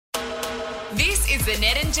This is the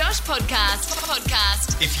Ned and Josh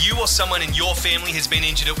podcast. If you or someone in your family has been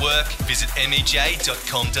injured at work, visit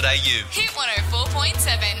mej.com.au. Hit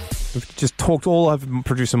 104.7. We've just talked all over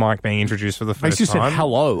producer Mike being introduced for the first Makes you time. said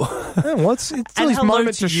hello. Yeah, well, it's And his hello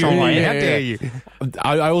moment to to you. shine. Yeah, How dare yeah. you?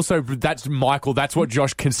 I also, that's Michael, that's what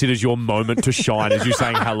Josh considers your moment to shine, is you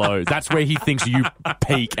saying hello. That's where he thinks you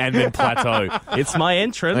peak and then plateau. It's my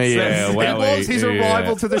entrance. Yeah, well, It was his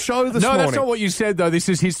arrival to the show this morning. No, that's not what you said, though. This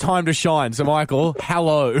is his time to shine. So, Michael,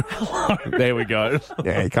 hello. There we go.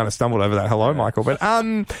 Yeah, he kind of stumbled over that. Hello, Michael. But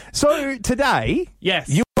so today, Yes.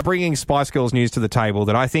 you are bringing Spice Girls news to the table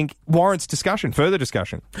that I think warrants discussion, further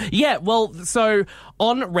discussion. Yeah, well, so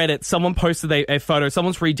on Reddit, someone posted a photo.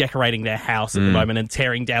 Someone's redecorating their house at the moment and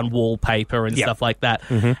tearing down wallpaper and stuff like that.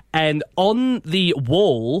 And on the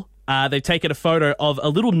wall, they've taken a photo of a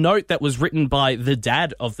little note that was written by the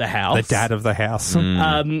dad of the house. The dad of the house.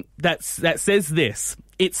 That says this.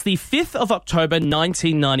 It's the 5th of October,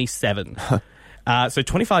 1997. So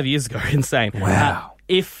 25 years ago. Insane. Wow.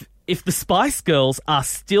 If the Spice Girls are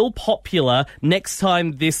still popular next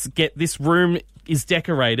time this room is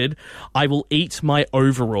decorated, I will eat my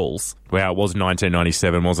overalls. Wow, it was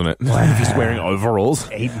 1997, wasn't it? Wow. Just wearing overalls.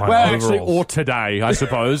 Eat my well, overalls. actually, or today, I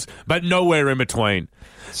suppose, but nowhere in between.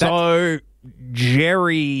 So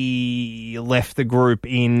Jerry left the group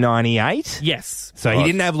in 98. Yes. So he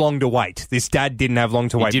didn't have long to wait. This dad didn't have long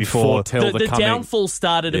to wait He did before. foretell The coming. downfall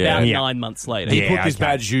started Yeah. about Yeah. 9 months later. He Yeah, put this okay.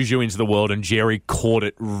 bad juju into the world, and Jerry caught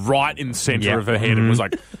it right in the centre Yeah. of her head and was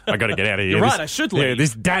like, I got to get out of here. You're This- right, I should Yeah, leave.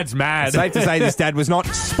 this dad's mad. Safe to say this dad was not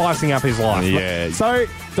spicing up his life. Yeah. So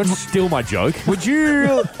Don't steal my joke. would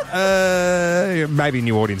you... maybe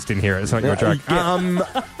new audience didn't hear it. It's not your joke.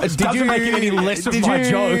 It doesn't make it any less of my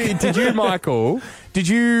joke. Did you, Michael...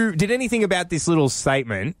 Did anything about this little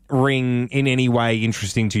statement ring in any way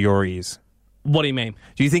interesting to your ears? What do you mean?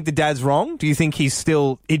 Do you think the dad's wrong? Do you think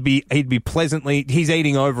he'd be pleasantly... He's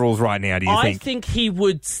eating overalls right now, do you I think? think he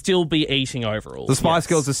would still be eating overalls. The Spice yes.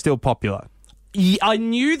 Girls are still popular. I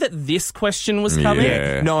knew that this question was coming.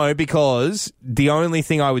 Yeah. No, because the only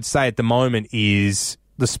thing I would say at the moment is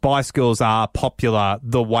the Spice Girls are popular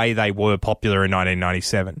the way they were popular in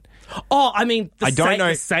 1997. Oh, I mean, I don't know-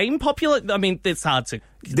 the same popular... I mean, it's hard to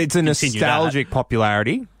It's a continue nostalgic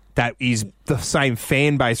popularity that is the same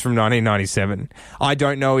fan base from 1997. I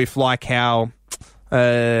don't know if, like how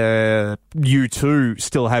U2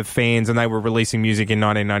 still have fans and they were releasing music in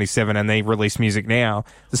 1997 and they release music now.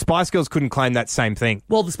 The Spice Girls couldn't claim that same thing.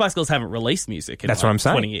 Well, the Spice Girls haven't released music in That's what I'm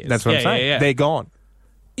saying. 20 years. That's what I'm saying. Yeah. They're gone.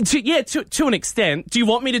 To an extent. Do you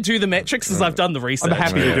want me to do the metrics as I've done the research? I'm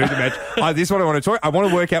happy to do the match. This is what I want to talk. I want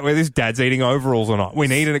to work out where this dad's eating overalls or not. We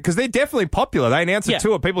need it because they're definitely popular. They announce a Yeah.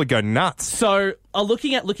 tour. People go nuts. So,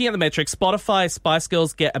 looking at the metrics, Spotify Spice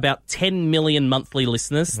Girls get about 10 million monthly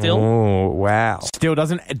listeners still. Oh, wow. Still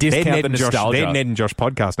doesn't They're discount Ned, the and Josh, nostalgia. they're Ned and Josh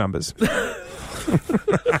podcast numbers.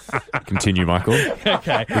 Continue, Michael.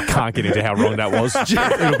 Okay. We can't get into how wrong that was.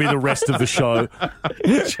 It'll be the rest of the show.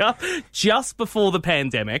 Just before the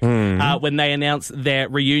pandemic, when they announced their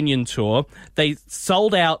reunion tour, they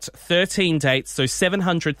sold out 13 dates, so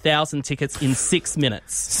 700,000 tickets in 6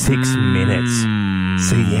 minutes. 6 minutes.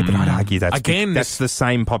 See, yeah, but I'd argue that's Again, that's the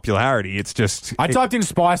same popularity. It's just I typed in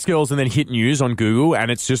Spice Girls and then hit news on Google, and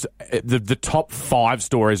it's just the top 5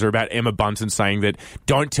 stories are about Emma Bunton saying that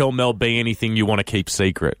don't tell Mel B anything you want to keep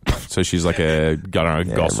secret. So she's like a, I don't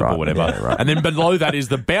know, gossip right. or whatever. Yeah, right. And then below that is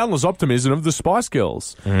the boundless optimism of the Spice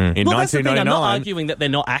Girls in Well, that's the thing. 1999. I'm not arguing that they're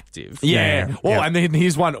not active. Yeah. Yeah. Oh, Yeah. and then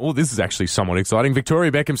here's one. Oh, this is actually somewhat exciting.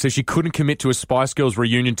 Victoria Beckham says she couldn't commit to a Spice Girls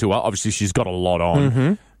reunion tour. Obviously, she's got a lot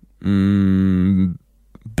on.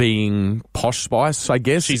 Being Posh Spice, I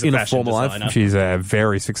guess, She's a in a fashion formal life. designer. she's a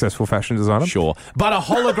very successful fashion designer. Sure. But a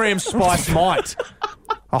hologram Spice might.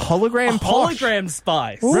 A hologram Posh. Hologram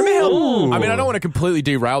Spice. Remember how? Ooh. I mean, I don't want to completely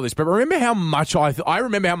derail this, but remember how much I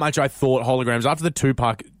remember how much I thought holograms after the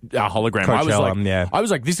Tupac hologram. I was Coachella, like, yeah. I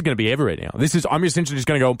was like, this is going to be everywhere now. I'm essentially just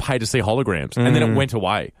going to go and pay to see holograms, and then it went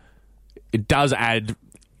away. It does add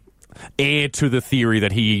heir to the theory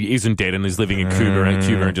that he isn't dead and is living in Cuba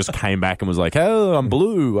and just came back and was like, oh, I'm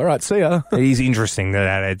blue. All right, see ya. It is interesting that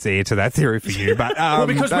adds air to that theory for you, but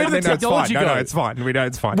because where did the technology No, go? it's fine. We know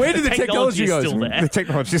it's fine. Where did the technology go? Technology is still there. The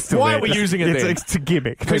technology is still Why there. are we using it then? It's a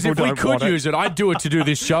gimmick. Because if People we don't could want use it, I'd do it to do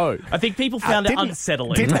this show. I think people found it Didn't-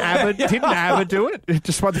 unsettling. Didn't ABBA do it?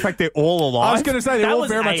 Despite the fact they're all alive. I was going to say they're That all was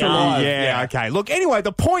very much AR. alive. Yeah, okay. Look, anyway,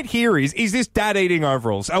 the point here is this dad eating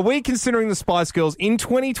overalls? Are we considering the Spice Girls in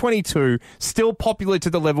 2022 still popular to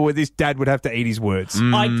the level where this dad would have to eat his words?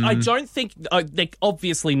 I don't think they're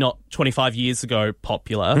obviously not 25 years ago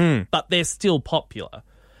popular, but they're still popular.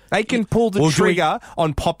 They can pull the trigger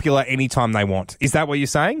on popular anytime they want. Is that what you're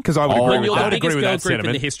saying? Because I would agree with You're that. the agree biggest with girl that group in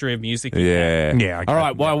sentiment. the history of music. Yeah. Yeah, okay. All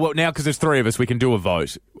right. Well, now because there's three of us, we can do a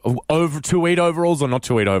vote. Over to eat overalls or not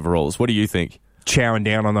to eat overalls? What do you think? Chowing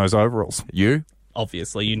down on those overalls. You?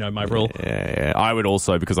 Obviously, you know my rule. Yeah. I would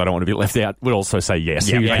also, because I don't want to be left out, would also say yes.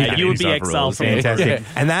 Yeah, Yeah, you would Eat be overalls. exiled. Fantastic. Yeah.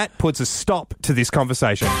 And that puts a stop to this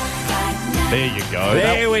conversation. There you go.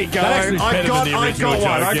 There we go. That actually is I better got than the one. original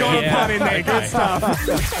I joke. got a Yeah. pun in there. Good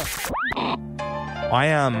stuff. I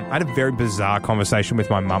had a very bizarre conversation with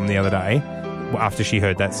my mum the other day after she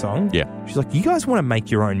heard that song. Yeah. She's like, "You guys want to make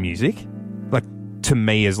your own music?" Like, to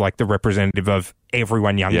me, as like the representative of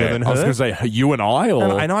everyone younger than her. I was going to say, you and I,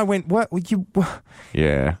 or... and I went, "What?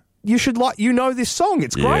 Yeah. You should this song.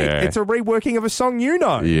 It's great. Yeah. It's a reworking of a song you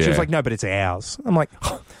know." Yeah. She was like, "No, but it's ours." I'm like,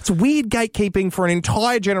 it's weird gatekeeping for an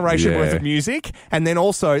entire generation Yeah. worth of music. And then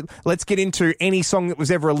also, let's get into any song that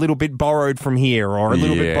was ever a little bit borrowed from here or a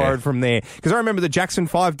little bit Yeah. borrowed from there. Because I remember the Jackson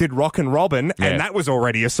 5 did Rockin' Robin, Yeah. and that was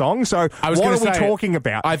already a song. So what gonna are we say, talking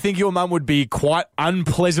about? I think your mum would be quite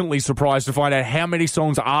unpleasantly surprised to find out how many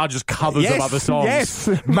songs are just covers Yes, of other songs. yes.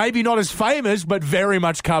 Maybe not as famous, but very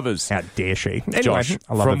much covers. How dare she? Anyway, Josh,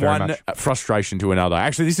 I love from it very one much. frustration to another.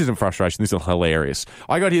 Actually, this isn't frustration. This is hilarious.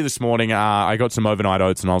 I got here this morning. I got some overnight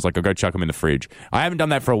oats, and I was like, I'll go chuck them in the fridge. I haven't done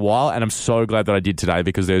that for a while, and I'm so glad that I did today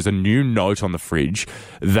because there's a new note on the fridge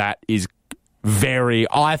that is very,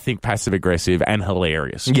 I think, passive-aggressive and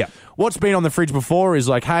hilarious. Yeah. What's been on the fridge before is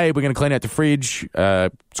like, hey, we're going to clean out the fridge.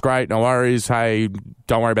 It's great, no worries. Hey,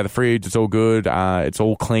 don't worry about the fridge. It's all good. It's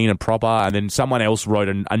all clean and proper. And then someone else wrote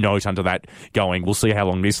a note under that going, we'll see how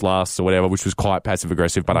long this lasts or whatever, which was quite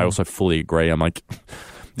passive-aggressive, but I also fully agree. I'm like...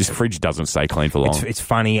 This fridge doesn't stay clean for long. It's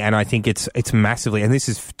funny, and I think it's massively, and this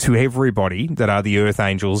is to everybody that are the Earth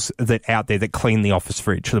Angels that out there that clean the office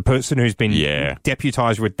fridge. The person who's been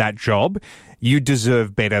deputised with that job, you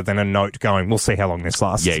deserve better than a note going, we'll see how long this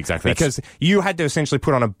lasts. Yeah, exactly. Because you had to essentially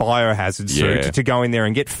put on a biohazard suit to go in there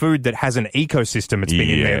and get food that has an ecosystem. It's been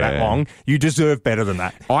in there that long. You deserve better than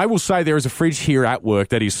that. I will say there is a fridge here at work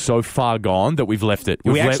that is so far gone that we've left it.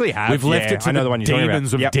 We actually have. We've left Yeah, it to I know the the one you're talking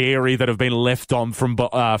demons about. of dairy that have been left on from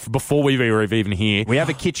before we were even here. We have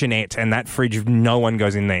a kitchenette, and that fridge, no one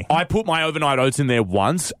goes in there. I put my overnight oats in there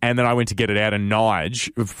once, and then I went to get it out, and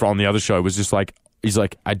Nige from the other show was just like, he's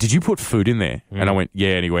like, did you put food in there? And I went, yeah,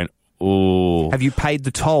 and he went, oh. Have you paid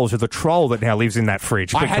the toll to the troll that now lives in that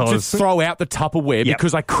fridge? I had to throw out the Tupperware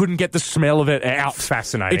because I couldn't get the smell of it out. It's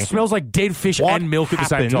fascinating. It smells like dead fish What and milk at the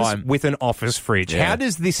same happens time. with an office fridge? Yeah. How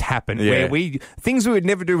does this happen? Yeah. Where things we would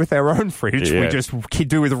never do with our own fridge, we Yeah. just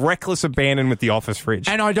do with reckless abandon with the office fridge.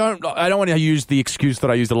 And I don't want to use the excuse that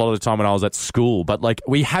I used a lot of the time when I was at school, but like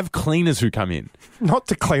we have cleaners who come in. Not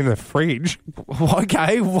to clean the fridge.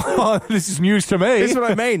 Okay, well, this is news to me. This is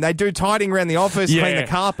what I mean. They do tidying around the office, Yeah. clean the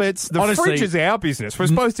carpets. The Honestly, fridge is our business. We're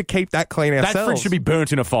supposed to keep that clean ourselves. That fridge should be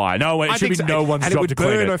burnt in a fire. No, it I should be think so. no one's and job it to would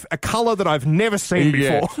clean burn it. a colour that I've never seen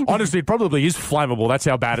before. Honestly, it probably is flammable. That's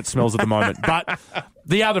how bad it smells at the moment. But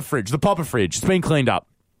the other fridge, the popper fridge, it's been cleaned up.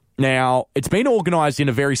 Now, it's been organised in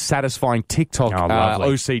a very satisfying TikTok lovely.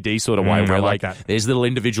 OCD sort of way, where I like that. there's little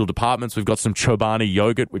individual departments. We've got some Chobani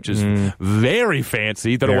yogurt, which is very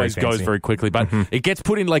fancy. That Very always goes fancy. very quickly, but it gets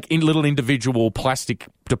put in like in little individual plastic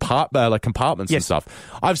like compartments and Yes. stuff.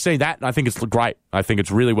 I've seen that, and I think it's great. I think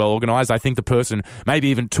it's really well organised. I think the person maybe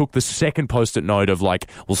even took the second post-it note of like,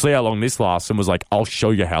 we'll see how long this lasts, and was like, I'll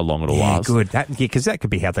show you how long it'll last. Good. Because that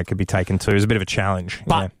could be how that could be taken too. It's a bit of a challenge.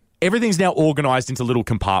 But everything's now organised into little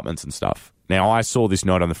compartments and stuff. Now, I saw this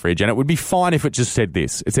note on the fridge, and it would be fine if it just said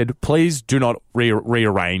this. It said, please do not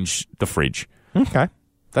rearrange the fridge. Okay.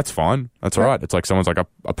 That's fine. That's all right. It's like someone's like,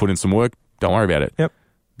 I put in some work. Don't worry about it. Yep.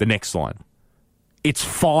 The next line. It's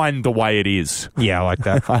fine the way it is. Yeah, I like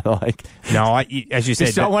that. I like. No, as you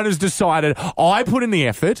said, Someone has decided, I put in the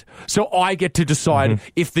effort, so I get to decide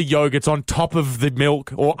if the yogurt's on top of the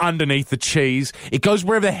milk or underneath the cheese. It goes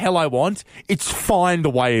wherever the hell I want. It's fine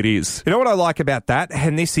the way it is. you know what I like about that?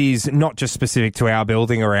 And this is not just specific to our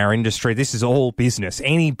building or our industry. This is all business.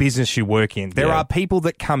 Any business you work in. There Yeah. are people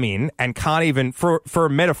that come in and can't even, for a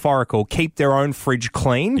metaphorical, keep their own fridge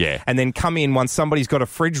clean. Yeah. And then come in once somebody's got a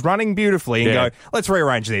fridge running beautifully and Yeah. go, let's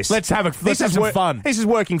rearrange this. Let's have some fun. This is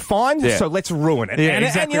working fine, Yeah. so let's ruin it. Yeah, and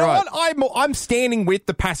exactly you know right. what? I'm standing with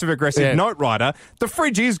the passive-aggressive Yeah. note writer. The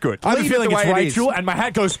fridge is good. I have a Leave it feeling the it's way it is. Rachel, and my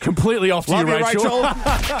hat goes completely off to Love you, you, Rachel.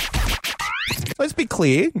 Let's be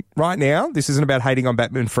clear right now. This isn't about hating on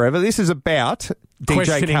Batman Forever. This is about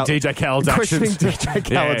Questioning DJ Khaled's questioning actions. DJ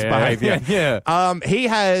Khaled's Yeah, behaviour. yeah. He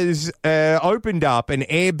has opened up an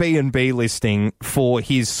Airbnb listing for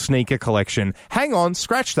his sneaker collection. Hang on,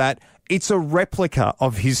 scratch that. it's a replica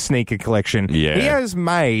of his sneaker collection. Yeah. He has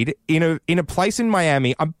made in a place in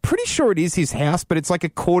Miami. I'm pretty sure it is his house, but it's like a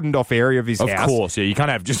cordoned off area of his house. Of course, yeah. You can't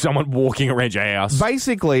have just someone walking around your house.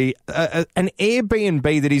 Basically, an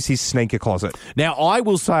Airbnb that is his sneaker closet. Now, I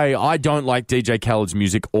will say I don't like DJ Khaled's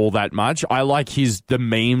music all that much. I like the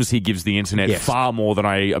memes he gives the internet far more than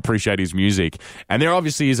I appreciate his music. And there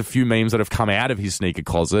obviously is a few memes that have come out of his sneaker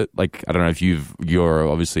closet. Like, I don't know if you're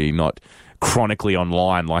obviously not chronically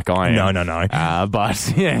online like I am. No.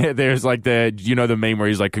 But yeah, there's like the meme where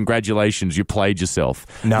he's like, congratulations, you played yourself.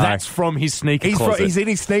 No. That's from his sneaker closet. He's in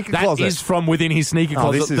his sneaker closet. That is from within his sneaker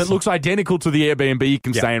closet that looks identical to the Airbnb you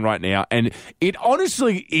can stay in right now. And it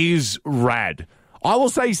honestly is rad. I will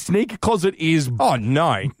say sneaker closet is pardon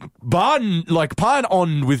on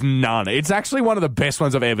with none. It's actually one of the best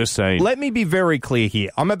ones I've ever seen. Let me be very clear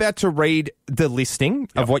here. I'm about to read the listing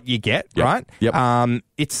of what you get, right? Yep.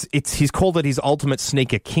 He's called it his ultimate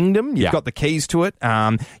sneaker kingdom. You've got the keys to it.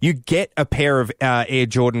 You get a pair of Air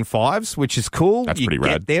Jordan 5s, which is cool. That's you pretty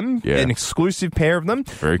rad. Get them, an exclusive pair of them.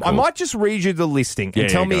 Very cool. I might just read you the listing and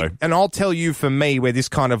tell me, and I'll tell you for me where this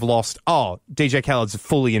kind of lost. Oh, DJ Khaled's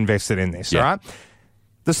fully invested in this, all right?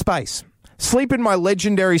 The space. Sleep in my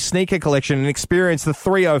legendary sneaker collection and experience the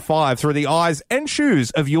 305 through the eyes and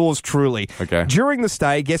shoes of yours truly. Okay. During the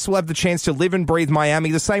stay, guests will have the chance to live and breathe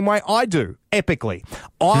Miami the same way I do, epically.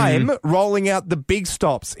 I'm rolling out the big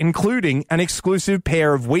stops, including an exclusive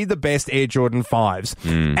pair of We the Best Air Jordan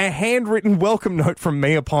 5s, a handwritten welcome note from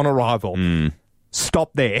me upon arrival.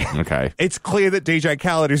 Stop there. Okay. It's clear that DJ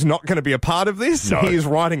Khaled is not going to be a part of this. No. He is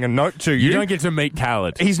writing a note to you. You don't get to meet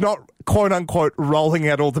Khaled. He's not, quote unquote, rolling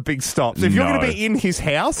out all the big stops. If you're going to be in his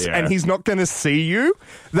house and he's not going to see you,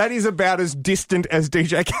 that is about as distant as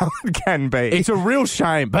DJ Khaled can be. It's a real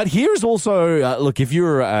shame. But here's also, look, if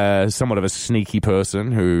you're somewhat of a sneaky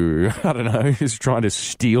person who, I don't know, is trying to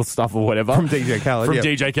steal stuff or whatever. From DJ Khaled. From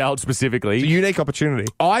DJ Khaled specifically. It's a unique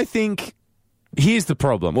opportunity. I think... Here's the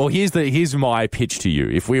problem. Well, here's my pitch to you.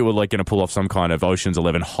 If we were like going to pull off some kind of Ocean's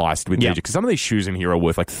 11 heist with DJ, because some of these shoes in here are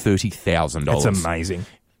worth like $30,000. It's amazing.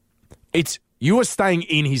 You are staying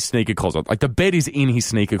in his sneaker closet. Like the bed is in his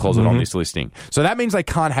sneaker closet on this listing. So that means they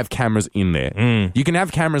can't have cameras in there. You can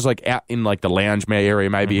have cameras like out in like the lounge area.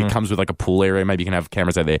 Maybe it comes with like a pool area. Maybe you can have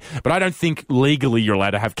cameras out there. But I don't think legally you're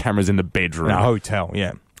allowed to have cameras in the bedroom. No, hotel.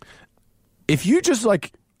 Yeah. If you just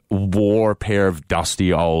like wore a pair of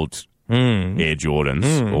dusty old Air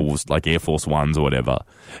Jordans or like Air Force Ones or whatever,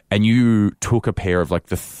 and you took a pair of like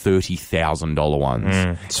the $30,000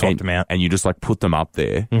 ones, swapped them out, and you just like put them up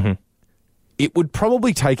there, it would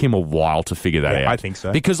probably take him a while to figure that out. I think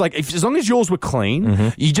so. Because like as long as yours were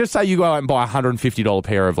clean, you just say you go out and buy a $150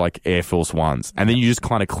 pair of like Air Force Ones, and then you just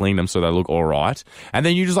kind of clean them so they look all right, and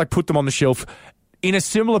then you just like put them on the shelf in a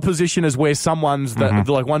similar position as where some ones that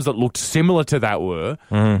like ones that looked similar to that were.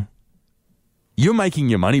 You're making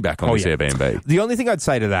your money back on this Airbnb. The only thing I'd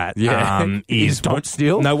say to that is don't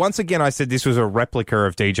steal. No, once again, I said this was a replica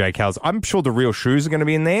of DJ Khaled's. I'm sure the real shoes are going to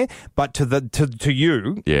be in there, but to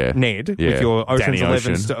you, Ned, with your Ocean's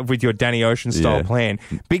 11, with your Danny Ocean style plan,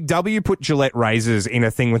 Big W put Gillette razors in a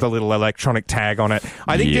thing with a little electronic tag on it.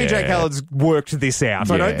 I think DJ Khaled's worked this out.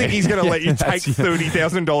 I don't think he's going to let you take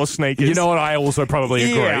 $30,000 sneakers. You know what? I also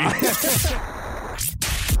probably agree.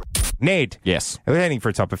 Ned. Yes. We're heading for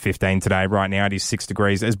a top of 15 today. Right now it is 6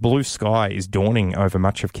 degrees as blue sky is dawning over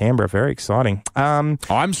much of Canberra. Very exciting.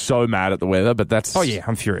 I'm so mad at the weather, but that's... Oh, yeah,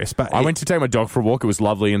 I'm furious. But I went to take my dog for a walk. It was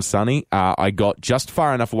lovely and sunny. I got just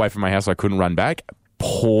far enough away from my house I couldn't run back.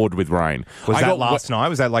 Poured with rain. Was that last night?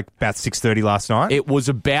 Was that like about 6:30 last night? It was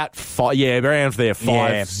about 5, around there,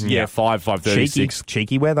 5:30.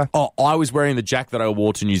 Cheeky weather. Oh, I was wearing the jacket that I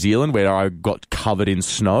wore to New Zealand where I got covered in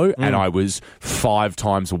snow and I was 5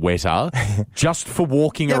 times wetter just for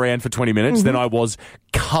walking around for 20 minutes than I was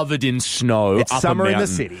covered in snow. It's up summer a in the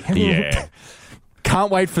mountain. city. Yeah.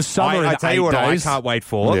 Can't wait for summer. I tell you what, I can't wait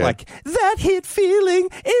for like that hit feeling.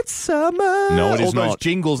 It's summer. No, it is all those not.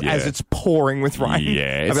 jingles as it's pouring with rain.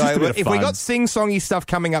 Yeah, it's just a bit of fun. We got sing-songy stuff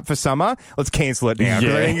coming up for summer, let's cancel it now.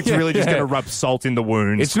 Because I think it's really just going to rub salt in the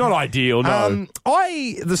wounds. It's not ideal. No.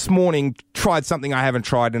 I this morning tried something I haven't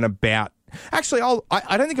tried in about. Actually,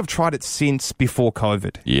 I don't think I've tried it since before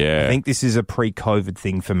COVID. Yeah. I think this is a pre-COVID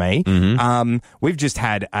thing for me. We've just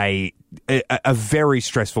had a very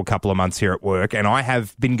stressful couple of months here at work, and I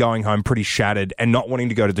have been going home pretty shattered and not wanting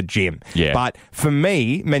to go to the gym. Yeah. But for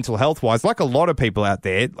me, mental health-wise, like a lot of people out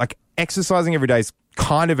there, like exercising every day is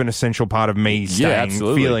kind of an essential part of me staying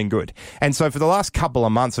feeling good. And so for the last couple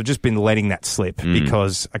of months, I've just been letting that slip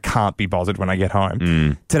because I can't be bothered when I get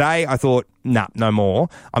home. Today, I thought, nah, no more.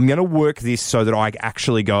 I'm going to work this so that I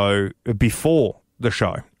actually go before the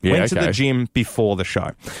show. Yeah, Went to okay. the gym before the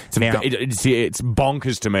show. It's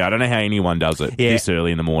bonkers to me. I don't know how anyone does it this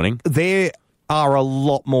early in the morning. There are a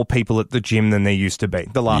lot more people at the gym than there used to be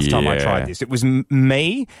the last time I tried this. It was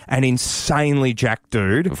me, an insanely jacked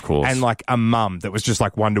dude, of course, and like a mum that was just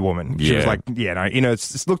like Wonder Woman. She was like,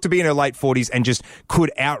 looked to be in her late 40s and just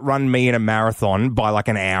could outrun me in a marathon by like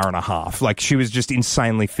an hour and a half. Like she was just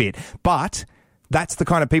insanely fit. But that's the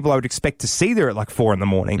kind of people I would expect to see there at like 4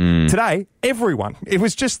 a.m. Today, everyone. It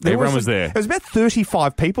was just... Everyone was there. There was about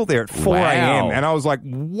 35 people there at 4 a.m. And I was like,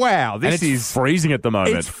 wow, this is... freezing at the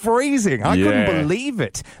moment. It's freezing. I couldn't believe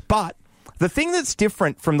it. But the thing that's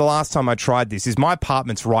different from the last time I tried this is my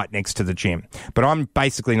apartment's right next to the gym. But I'm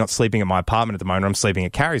basically not sleeping at my apartment at the moment. I'm sleeping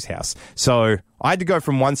at Carrie's house. So I had to go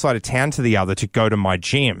from one side of town to the other to go to my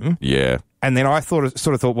gym. Yeah. And then I sort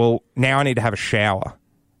of thought, well, now I need to have a shower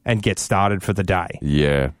and get started for the day.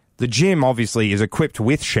 Yeah. The gym obviously is equipped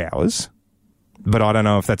with showers, but I don't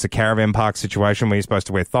know if that's a caravan park situation where you're supposed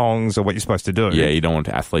to wear thongs or what you're supposed to do. Yeah, you don't want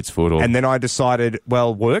athlete's foot. And then I decided,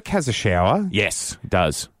 well, work has a shower. Yes, it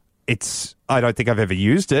does. I don't think I've ever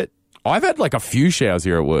used it. I've had like a few showers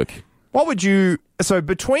here at work. What would you... So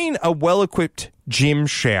between a well-equipped gym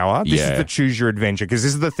shower, this is the choose your adventure, because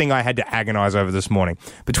this is the thing I had to agonize over this morning.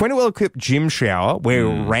 Between a well-equipped gym shower, where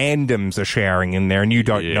randoms are showering in there and you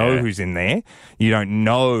don't know who's in there, you don't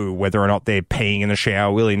know whether or not they're peeing in the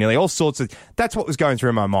shower willy-nilly, all sorts of... That's what was going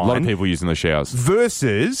through my mind. A lot of people using the showers.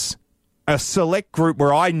 Versus a select group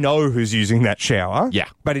where I know who's using that shower,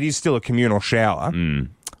 but it is still a communal shower.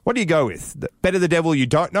 What do you go with? Better the devil you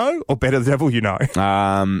don't know or better the devil you know?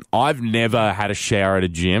 I've never had a shower at a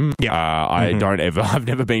gym. I've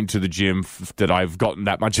never been to the gym that I've gotten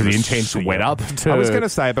that much of an intense sweat up to. I was going to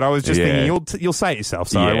say, but I was just thinking you'll say it yourself,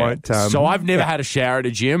 so I won't. So I've never had a shower at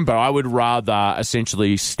a gym, but I would rather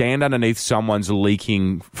essentially stand underneath someone's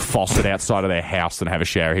leaking faucet outside of their house than have a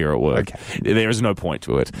shower here at work. Okay. There is no point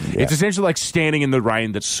to it. Yeah. It's essentially like standing in the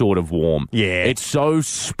rain that's sort of warm. Yeah. It's so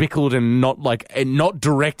spickled and not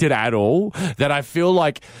directed at all that I feel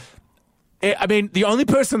like... I mean, the only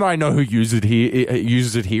person that I know who uses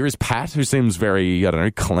it here is Pat, who seems very, I don't know,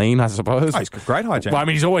 clean, I suppose. Oh, he's got great hygiene. Well, I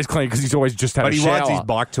mean, he's always clean because he's always just had a shower. But he rides his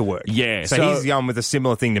bike to work. Yeah. So he's going with a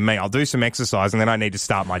similar thing to me. I'll do some exercise and then I need to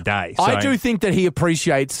start my day. So. I do think that he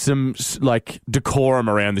appreciates some, like, decorum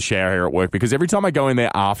around the shower here at work, because every time I go in there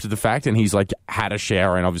after the fact and he's, like, had a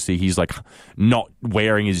shower and obviously he's, like, not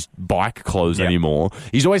wearing his bike clothes anymore,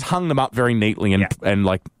 he's always hung them up very neatly and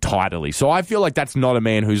like, tidily. So I feel like that's not a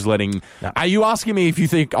man who's letting... No. Are you asking me if you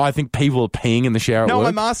think I think people are peeing in the shower at work? No,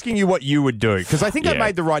 I'm asking you what you would do, because I think I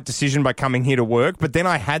made the right decision by coming here to work, but then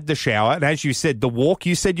I had the shower, and as you said, the walk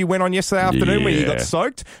you said you went on yesterday afternoon where you got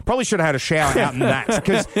soaked, probably should have had a shower out in that,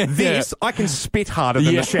 because this, I can spit harder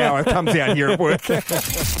than the shower comes out here at work.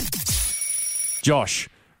 Josh,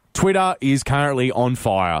 Twitter is currently on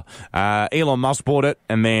fire. Elon Musk bought it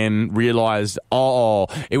and then realised,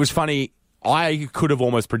 it was funny... I could have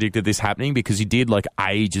almost predicted this happening, because he did, like,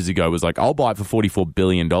 ages ago, was like, I'll buy it for $44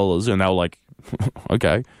 billion. And they were like,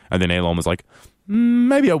 okay. And then Elon was like,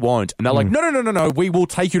 maybe I won't. And they're like, no, we will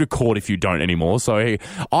take you to court if you don't anymore. So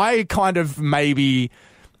I kind of maybe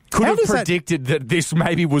could have predicted that this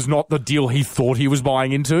maybe was not the deal he thought he was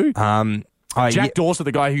buying into. Jack Dorsey,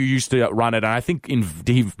 the guy who used to run it, and I think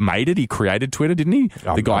he made it. He created Twitter, didn't he?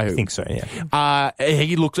 I think so. Yeah.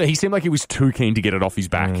 He seemed like he was too keen to get it off his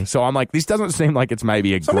back. So I'm like, this doesn't seem like it's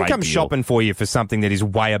maybe Someone great comes deal. shopping for you for something that is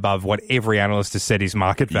way above what every analyst has said his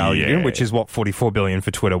market value, which is what $44 billion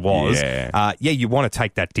for Twitter was. You want to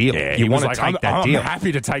take that deal. Yeah, you want to take that deal. I'm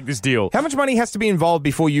happy to take this deal. How much money has to be involved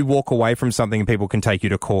before you walk away from something and people can take you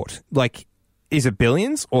to court? Like, is it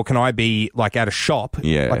billions, or can I be like at a shop,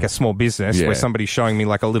 like a small business, where somebody's showing me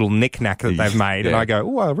like a little knick-knack that they've made, and I go,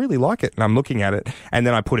 oh, I really like it, and I'm looking at it, and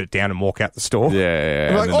then I put it down and walk out the store.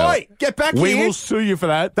 I'm like, oi, get back here. We will sue you for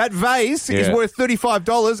that. That vase is worth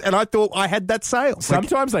 $35, and I thought I had that sale.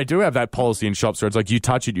 Sometimes they do have that policy in shops where it's like, you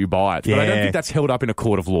touch it, you buy it. But I don't think that's held up in a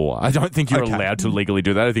court of law. I don't think you're allowed to legally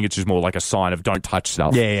do that. I think it's just more like a sign of don't touch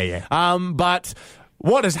stuff. But...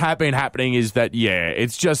 what has been happening is that,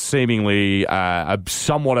 it's just seemingly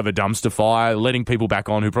somewhat of a dumpster fire, letting people back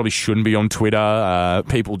on who probably shouldn't be on Twitter.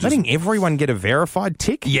 People just... letting everyone get a verified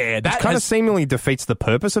tick? Yeah. That kind of seemingly defeats the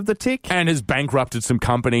purpose of the tick. And has bankrupted some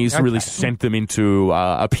companies, really sent them into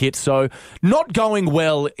a pit. So not going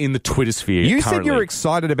well in the Twitter sphere You currently. said you were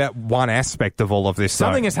excited about one aspect of all of this.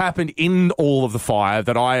 Something has happened in all of the fire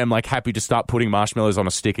that I am like happy to start putting marshmallows on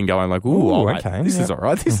a stick and going like, this is all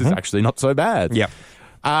right. This is actually not so bad. Yep.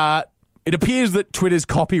 It appears that Twitter's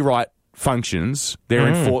copyright functions,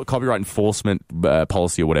 their copyright enforcement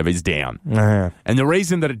policy or whatever is down. And the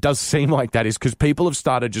reason that it does seem like that is because people have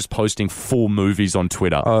started just posting full movies on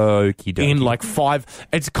Twitter. Okie dokie. In like 5...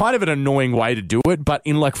 It's kind of an annoying way to do it, but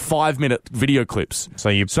in like 5-minute video clips. So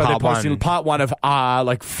they're posting part one of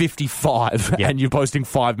like 55, and you're posting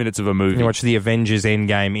 5 minutes of a movie. You watch the Avengers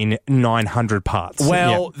Endgame in 900 parts.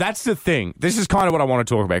 Well, that's the thing. This is kind of what I want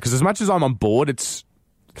to talk about, because as much as I'm on board,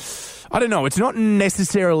 I don't know. It's not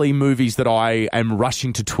necessarily movies that I am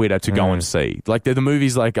rushing to Twitter to go and see. Like, they're the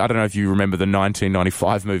movies like, I don't know if you remember the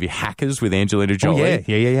 1995 movie Hackers with Angelina Jolie.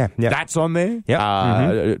 Oh, yeah. That's on there.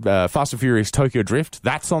 Yeah. Fast and Furious Tokyo Drift.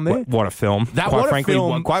 That's on there. What a film.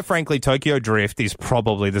 Quite frankly, Tokyo Drift is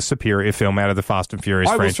probably the superior film out of the Fast and Furious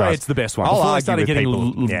franchise. I will say it's the best one. Before I started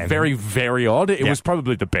getting very, very odd, it was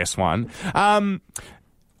probably the best one.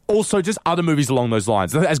 Also, just other movies along those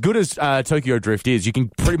lines. As good as Tokyo Drift is, you can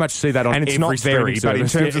pretty much see that on every streaming service. And it's not very, but in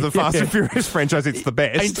terms of the Fast and Furious franchise, it's the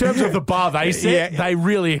best. In terms of the bar they set, they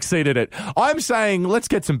really exceeded it. I'm saying let's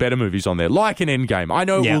get some better movies on there, like an Endgame. I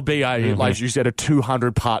know it will be, like you said, a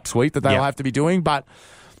 200-part tweet that they'll have to be doing, but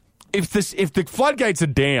if the floodgates are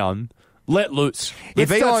down... Let loose.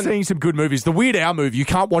 Let's start seeing some good movies. The Weird Al movie, you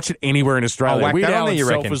can't watch it anywhere in Australia. Weird Al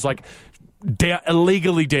himself was like...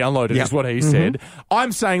 illegally downloaded is what he said.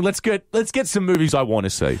 I'm saying let's get some movies I want to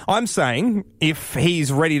see. I'm saying if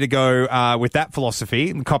he's ready to go with that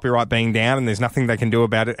philosophy, copyright being down and there's nothing they can do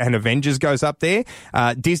about it, and Avengers goes up there,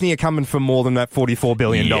 Disney are coming for more than that $44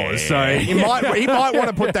 billion. So he might want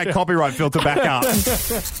to put that copyright filter back up.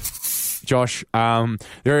 Josh,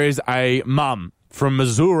 there is a mum from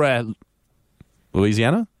Missouri,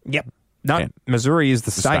 Louisiana? Yep. No, Missouri is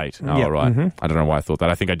the state. Oh, right. I don't know why I thought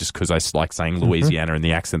that. I think just because I like saying Louisiana and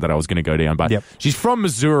the accent that I was going to go down. But she's from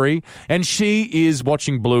Missouri, and she is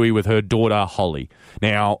watching Bluey with her daughter, Holly.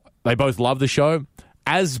 Now, they both love the show.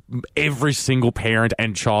 As every single parent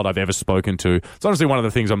and child I've ever spoken to, it's honestly one of the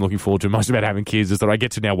things I'm looking forward to most about having kids is that I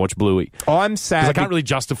get to now watch Bluey. I'm sad. Because I can't really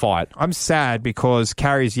justify it. I'm sad because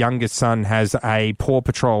Carrie's youngest son has a Paw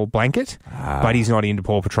Patrol blanket, but he's not into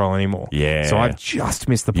Paw Patrol anymore. Yeah. So I've just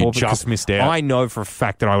missed the Paw Patrol. Just missed out. I know for a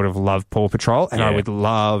fact that I would have loved Paw Patrol, and I would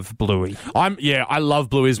love Bluey. I love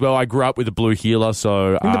Bluey as well. I grew up with a blue healer,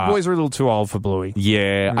 so... I think the boys are a little too old for Bluey.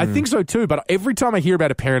 Yeah, I think so too, but every time I hear about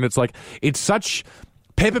a parent, it's like, it's such...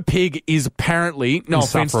 Peppa Pig is apparently, no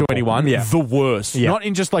offense to anyone, the worst. Yeah. Not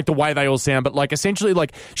in just like the way they all sound, but like essentially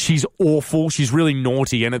like she's awful, she's really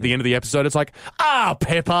naughty, and at the end of the episode it's like,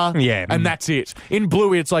 Peppa. Yeah. And that's it. In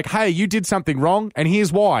Bluey it's like, hey, you did something wrong and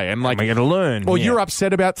here's why. And like, we're going to learn. Or you're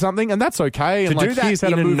upset about something and that's okay. And to like, do that here's how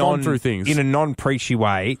to move on through things. In a non-preachy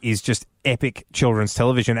way is just epic children's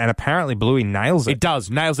television, and apparently Bluey nails it. It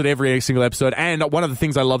does. Nails it every single episode. And one of the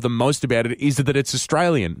things I love the most about it is that it's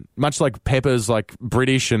Australian. Much like Peppa's like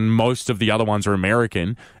British and most of the other ones are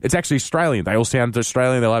American, it's actually Australian. They all sound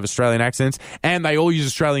Australian, they'll have Australian accents, and they all use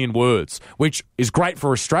Australian words, which is great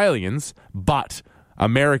for Australians, but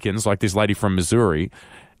Americans, like this lady from Missouri,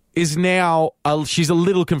 is now, she's a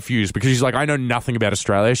little confused because she's like, I know nothing about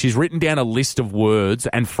Australia. She's written down a list of words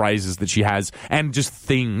and phrases that she has and just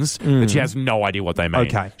things that she has no idea what they mean.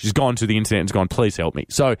 Okay. She's gone to the internet and gone, please help me.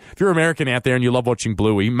 So if you're American out there and you love watching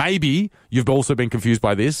Bluey, maybe you've also been confused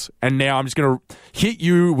by this. And now I'm just going to hit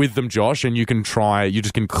you with them, Josh, and you can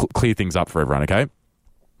clear things up for everyone, okay?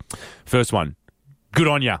 First one. Good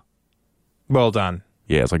on ya. Well done.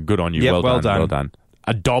 Yeah, it's like good on you. Yep, well done. Well done.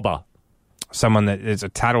 A dobber. Someone that is a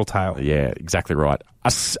tattletale. Yeah, exactly right.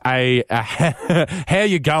 How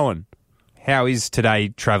you going? How is today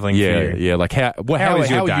travelling for you? Yeah, like how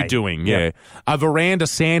are you doing? Yeah. A veranda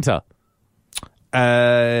Santa.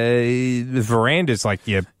 The veranda's like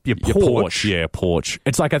your porch. Yeah, porch.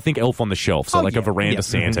 It's like, I think, Elf on the Shelf. So a veranda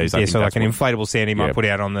Santa. Yeah, so like an inflatable Santa you might put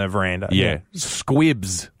out on the veranda. Yeah.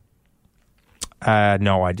 Squibs.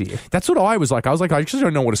 No idea. That's what I was like. I actually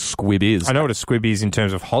don't know what a squib is. I know what a squib is in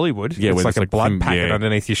terms of Hollywood. Yeah, it's like a blood packet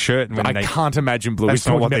underneath your shirt. And I can't imagine Bluey. That's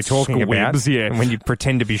not what they're talking about. Yeah. And when you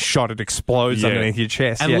pretend to be shot, it explodes underneath your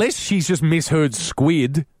chest. Unless she's just misheard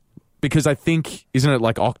squid, because I think, isn't it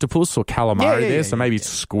like octopus or calamari there? So maybe it's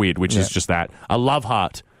squid, which is just that. A love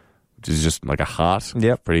heart, which is just like a heart.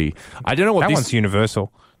 Yep. Pretty. I don't know what that one's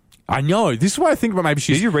universal. I know. This is why I think maybe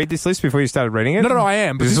she's... Did you read this list before you started reading it? No, I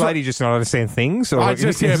am. But does this lady just not understand things? Or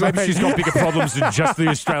maybe she's got bigger problems than just the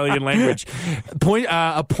Australian language.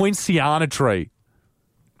 A poinciana tree.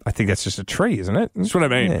 I think that's just a tree, isn't it? That's what I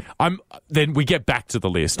mean. Yeah. Then we get back to the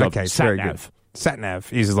list. Okay, very good.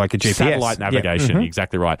 Sat-nav is like a GPS. Satellite navigation,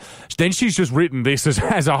 exactly right. Then she's just written this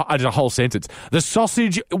as a whole sentence. The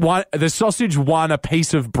sausage won a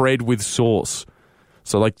piece of bread with sauce.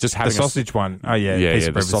 So like just The having sausage one. Oh, yeah. yeah, piece yeah,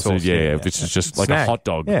 of the bread with sausage, sauce. yeah, which is just like a Snack. hot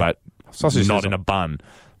dog, Yeah. but Sausage not sizzle. in a bun.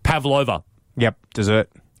 Pavlova, Yep. Dessert.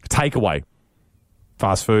 takeaway,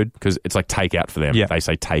 Fast food. because it's like takeout for them. Yeah. They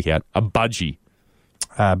say takeout. A budgie,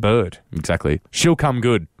 Bird. exactly. She'll come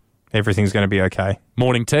good. Everything's going to be okay.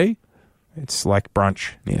 Morning tea, It's like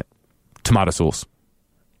brunch. yeah. Tomato sauce,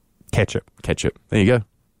 Ketchup. ketchup. There you go.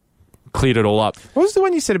 Cleared it all up. What was the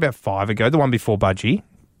one you said about 5 ago? The one before Budgie?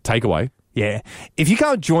 Takeaway. Yeah. If you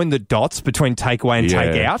can't join the dots between takeaway and Yeah,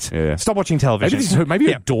 takeout, yeah. stop watching television. Maybe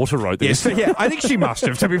Yeah. her daughter wrote this. Yes, yeah, I think she must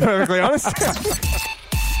have, to be perfectly honest.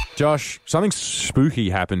 Josh, something spooky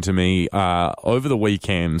happened to me over the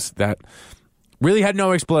weekends that really had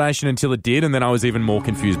no explanation until it did, and then I was even more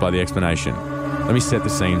confused by the explanation. Let me set the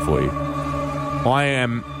scene for you. I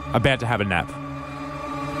am about to have a nap.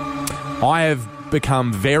 I have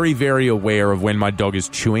become very, very aware of when my dog is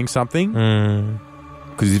chewing something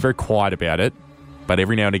because he's very quiet about it. But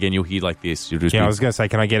every now and again, you'll hear like this. You'll just Yeah, be, I was going to say, I'm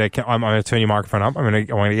going to turn your microphone up. I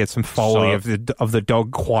want to get some foley So- of the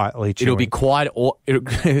dog quietly chewing. it'll be quiet or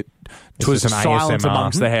to a is some silence ASMR.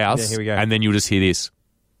 amongst the house. Yeah, here we go. And then you'll just hear this.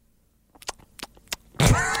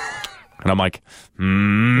 And I'm like,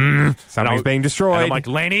 Something's being And destroyed. I'm like,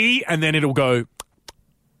 Lenny, and then it'll go.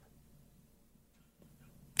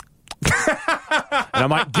 And I'm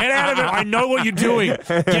like, get out of it. I know what you're doing.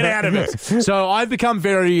 Get out of it. So I've become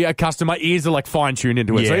very accustomed. My ears are like fine-tuned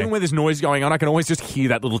into it. So Yeah. even when there's noise going on, I can always just hear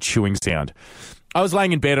that little chewing sound. I was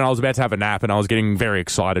laying in bed and I was about to have a nap and I was getting very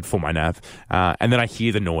excited for my nap. And then I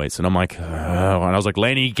hear the noise and I'm like, oh. And I was like,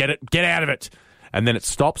 Lenny, get out of it. And then it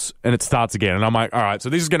stops and it starts again. And I'm like, all right, so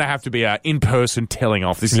this is going to have to be an in-person telling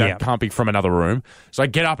off. This Yeah. can't be from another room. So I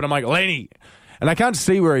get up and I'm like, Lenny. And I can't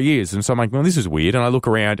see where he is. And so I'm like, well, this is weird. And I look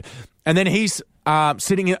around. And then he's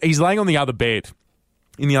he's laying on the other bed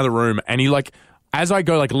in the other room. And he like, as I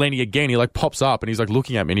go like, Lenny again, he like pops up and he's like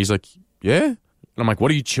looking at me and he's like, yeah? And I'm like, what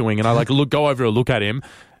are you chewing? And I like go over and look at him.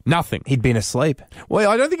 Nothing. He'd been asleep. Well,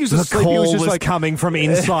 I don't think he was The asleep. He call was just like coming from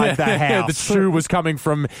inside the house. the chew was coming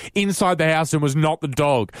from inside the house and was not the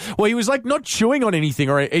dog. Well, he was like not chewing on anything,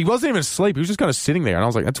 or he wasn't even asleep. He was just kind of sitting there, and I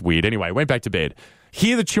was like, "That's weird." Anyway, went back to bed.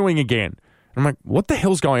 Hear the chewing again. I'm like, "What the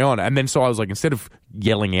hell's going on?" And then so I was like, instead of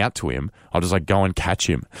yelling out to him, I'll just like go and catch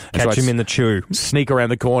him. And Catch so him in the chew. sneak around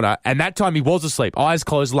the corner, and that time he was asleep, eyes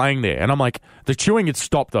closed, laying there. And I'm like, the chewing had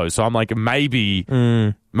stopped though, so I'm like, maybe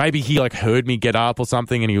he like heard me get up or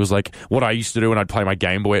something, and he was like, what I used to do when I'd play my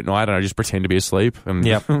Game Boy at night, and I just pretend to be asleep. And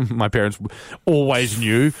Yep. my parents always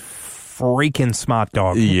knew. Freaking smart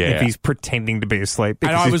dog. Yeah. If he's pretending to be asleep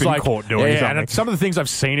because And I he's was been like, caught doing something. and some of the things I've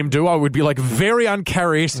seen him do, I would be like very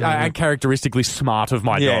uncharacteristically smart of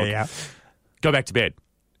my dog. yeah. Go back to bed.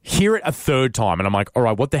 Hear it a third time, and I'm like, all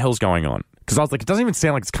right, what the hell's going on? Because I was like, it doesn't even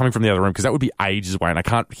sound like it's coming from the other room, because that would be ages away, and I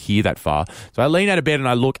can't hear that far. So I lean out of bed and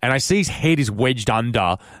I look, and I see his head is wedged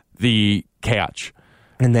under the couch.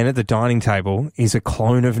 And then at the dining table is a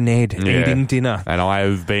clone of Ned eating dinner. And I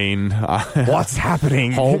have been... What's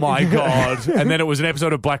happening? Oh my God. And then it was an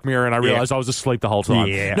episode of Black Mirror and I realized I was asleep the whole time.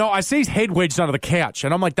 Yeah. No, I see his head wedged under the couch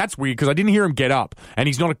and I'm like, that's weird because I didn't hear him get up and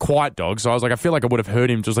he's not a quiet dog. So I was like, I feel like I would have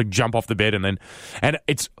heard him just like jump off the bed and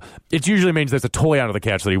it usually means there's a toy under the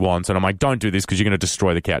couch that he wants. And I'm like, don't do this because you're going to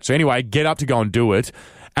destroy the couch. So anyway, I get up to go and do it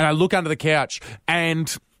and I look under the couch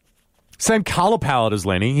and same color palette as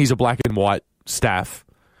Lenny. He's a black and white staff.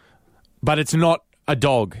 But it's not a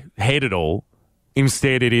dog head at all.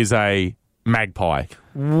 Instead, it is a magpie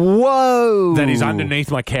Whoa. that is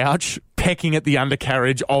underneath my couch, pecking at the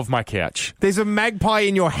undercarriage of my couch. There's a magpie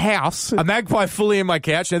in your house. A magpie fully in my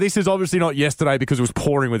couch. Now, this is obviously not yesterday because it was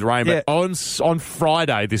pouring with rain, but on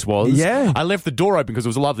Friday this was. Yeah. I left the door open because it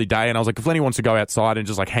was a lovely day, and I was like, if Lenny wants to go outside and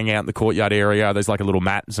just like hang out in the courtyard area, there's like a little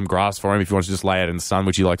mat and some grass for him if he wants to just lay out in the sun,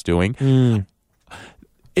 which he likes doing.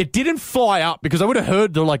 It didn't fly up because I would have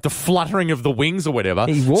heard the fluttering of the wings or whatever.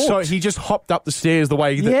 He walked. So he just hopped up the stairs the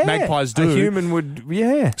way that magpies do. A human would,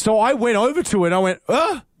 yeah. So I went over to it and I went,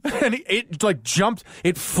 ah! And it like jumped,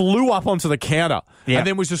 it flew up onto the counter and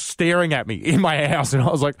then was just staring at me in my house. And I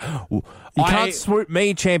was like, You can't swoop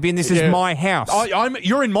me, champion. This is my house.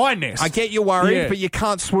 You're in my nest. I get you worried, Yeah. but you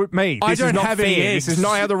can't swoop me. I This don't is not have fair. any This eggs. is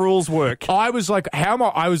not how the rules work. I was like,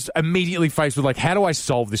 I was immediately faced with like, how do I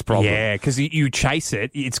solve this problem? Yeah, because you chase it,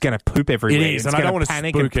 it's going to poop everywhere. It is, It's and I don't gonna want to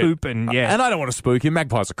panic spook and it. poop and yeah. And I don't want to spook him.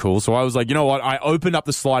 Magpies are cool, so I was like, you know what? I opened up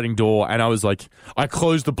the sliding door and I was like, I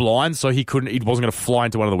closed the blinds so he wasn't going to fly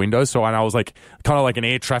into one of the windows. So I was like, kind of like an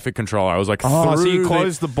air traffic controller. I was like, so through you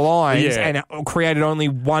closed the blinds Yeah. and it created only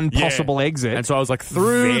one possible exit. And so I was like,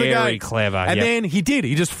 through the Very gate. clever. And Yep. then he did.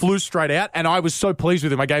 He just flew straight out, and I was so pleased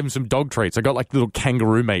with him. I gave him some dog treats. I got like little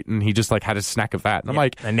kangaroo meat, and he just like had a snack of that. And I'm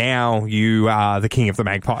like, and now you are the king of the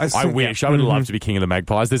magpies. I wish. I would love to be king of the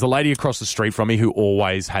magpies. There's a lady across the street from me who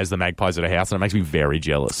always has the magpies at her house, and it makes me very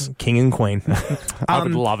jealous. King and queen. I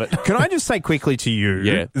would love it. Can I just say quickly to you,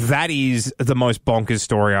 Yeah. that is the most bonkers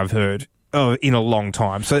story I've heard in a long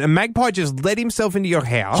time. So a magpie just let himself into your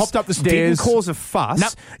house, Hopped up the stairs. didn't cause a fuss.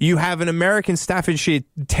 Nope. You have an American Staffordshire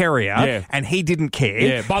Terrier, Yeah. and he didn't care.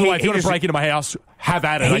 Yeah. By the way, if you want just- to break into my house, have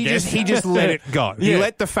at it. I he guess just let it go. He Yeah.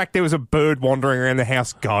 let the fact there was a bird wandering around the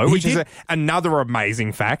house go, which is did- another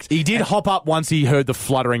amazing fact. He did hop up once he heard the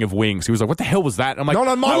fluttering of wings. He was like, what the hell was that? And I'm like, Not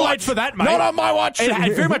on my "We're watch. late for that, mate. Not on my watch."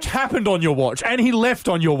 It very much happened on your watch, and he left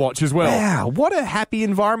on your watch as well. Wow, what a happy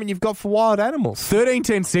environment you've got for wild animals.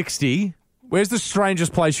 131060, where's the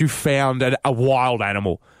strangest place you found a wild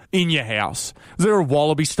animal in your house? Was there a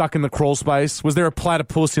wallaby stuck in the crawl space? Was there a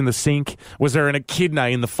platypus in the sink? Was there an echidna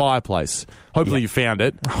in the fireplace? Hopefully you found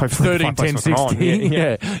it. Hopefully the fireplace wasn't on. 131060.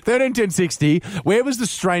 Yeah. 131060, where was the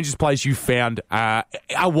strangest place you found a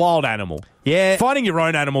wild animal? Yeah. Finding your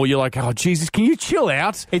own animal, you're like, oh, Jesus, can you chill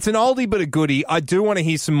out? It's an oldie but a goodie. I do want to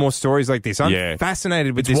hear some more stories like this. I'm Yeah.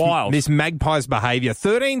 fascinated with It's wild. this magpie's behaviour.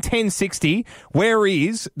 131060, where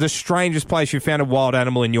is the strangest place you found a wild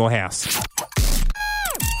animal in your house?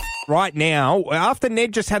 Right now, after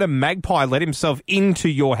Ned just had a magpie let himself into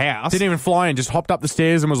your house. Didn't even fly in, just hopped up the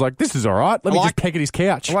stairs and was like, this is all right. Let me just peck at his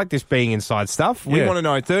couch. I like this being inside stuff. We Yeah. want to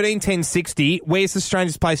know, 131060, where's the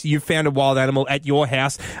strangest place you've found a wild animal at your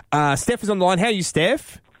house? Steph is on the line. How are you,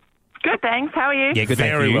 Steph? Good, thanks. How are you? Yeah, good.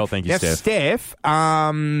 Very thank you. well, thank you, now, Steph.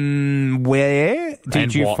 Where did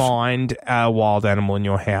And you what? find a wild animal in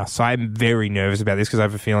your house? I'm very nervous about this because I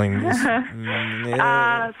have a feeling this.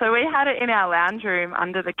 So we had it in our lounge room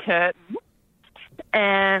under the curtain,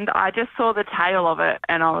 and I just saw the tail of it,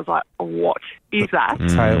 and I was like, what is that?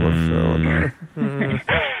 Tail of Phil.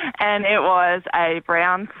 And it was a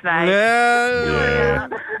brown snake. Yeah.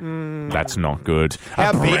 That's not good.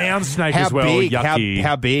 How a big- brown snake how as well. Big? Yucky.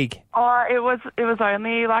 How big? Oh, it was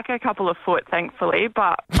only like a couple of foot, thankfully,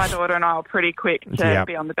 but my daughter and I were pretty quick to Yep.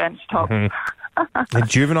 be on the bench top. The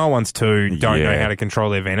juvenile ones too don't know Yeah. how to control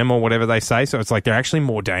their venom or whatever they say, so it's like they're actually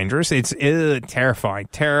more dangerous. It's terrifying.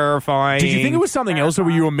 Did you think it was something else, or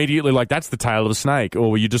were you immediately like, that's the tail of a snake?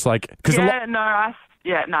 Or were you just like... Cause Because we live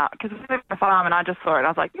on a farm, and I just saw it, and I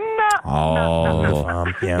was like, no.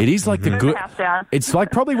 Yeah. It is like the Burn good... the house down. It's like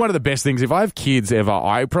probably one of the best things. If I have kids ever,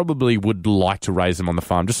 I probably would like to raise them on the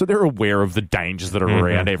farm just so they're aware of the dangers that are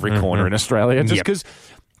around every corner in Australia. Just Yep. because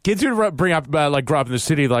kids who grow up in the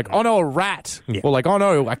city, like, oh no, a rat. Yeah. Or like, oh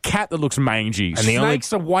no, a cat that looks mangy. And the only-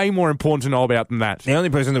 Snakes are way more important to know about than that. The only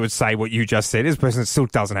person that would say what you just said is the person that still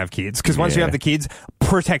doesn't have kids. Because once you Yeah. have the kids,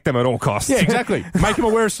 protect them at all costs. Yeah, exactly. Make them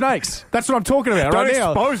aware of snakes. That's what I'm talking about Don't right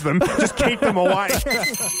now. expose them. Just keep them away.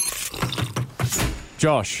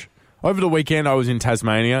 Josh, over the weekend I was in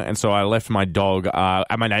Tasmania, and so I left my dog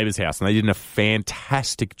at my neighbour's house, and they did a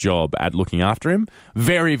fantastic job at looking after him.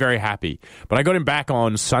 Very, very happy. But I got him back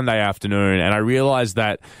on Sunday afternoon, and I realised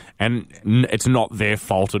that, and it's not their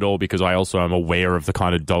fault at all because I also am aware of the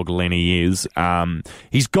kind of dog Lenny is.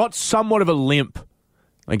 He's got somewhat of a limp.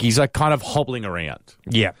 Like, he's like kind of hobbling around.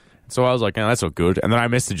 Yeah. So I was like, oh, that's not good. And then I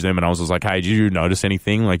messaged them and I was just like, hey, did you notice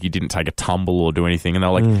anything? Like, you didn't take a tumble or do anything? And they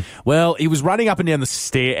were like, well, he was running up and down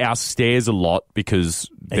our stairs a lot because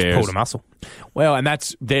He's there's... pulled a muscle. Well, and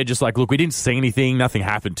they're just like, look, we didn't see anything. Nothing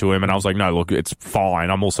happened to him. And I was like, no, look, it's fine.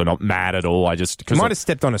 I'm also not mad at all. I just... He might have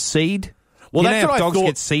stepped on a seed. Well, You that's know what how I dogs thought.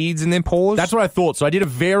 get seeds in their paws? That's what I thought. So I did a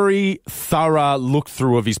very thorough look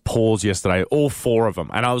through of his paws yesterday, all 4 of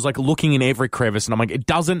them. And I was like looking in every crevice and I'm like,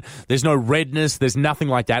 there's no redness, there's nothing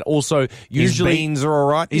like that. Also, usually... His beans are all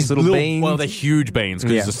right. His little beans. Well, they're huge beans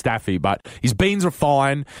because Yeah. he's a staffy, but his beans are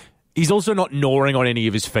fine. He's also not gnawing on any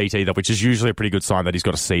of his feet either, which is usually a pretty good sign that he's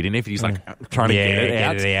got a seed in it. If he's like trying to Yeah, get it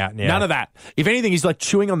out. get it out, yeah. None of that. If anything, he's like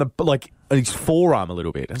chewing on his forearm a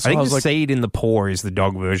little bit. And so I think was the like, seed in the paw is the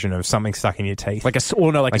dog version of something stuck in your teeth. like a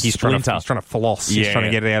he's trying splinter. to floss. He's Yeah. trying to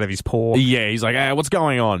get it out of his paw. Yeah, he's like, what's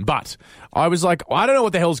going on? But I was like, I don't know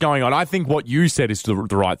what the hell's going on. I think what you said is the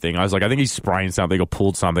right thing. I was like, I think he's sprained something or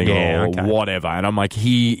pulled something Yeah, or okay. whatever. And I'm like,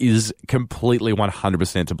 he is completely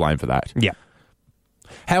 100% to blame for that. Yeah.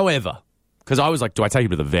 However, because I was like, do I take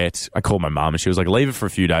him to the vet? I called my mum and she was like, leave it for a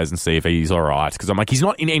few days and see if he's all right. Because I'm like, he's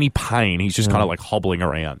not in any pain. He's just kind of like hobbling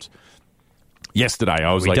around. Yesterday,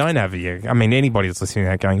 I was We like... don't have you. I mean, anybody that's listening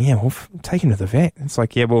to that going, yeah, well, take him to the vet. It's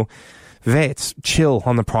like, yeah, well, vets, chill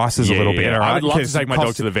on the prices a little bit. Yeah. All right? I would love to 'Cause take my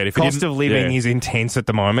dog to the vet. If he cost didn't- of living yeah. is intense at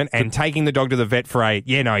the moment, and taking the dog to the vet for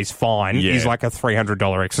he's fine, Yeah. is like a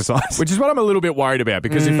 $300 exercise. Which is what I'm a little bit worried about,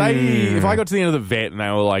 because if I got to the end of the vet and they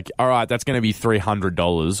were like, all right, that's going to be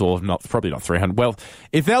 $300, or not, probably not 300. Well,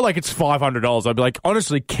 if they're like, it's $500, I'd be like,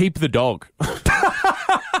 honestly, keep the dog.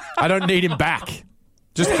 I don't need him back.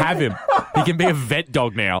 Just have him. He can be a vet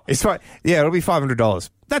dog now. It's fine. Yeah, it'll be $500.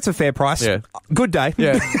 That's a fair price. Yeah. Good day.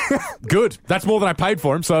 Yeah. Good. That's more than I paid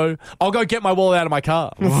for him, so I'll go get my wallet out of my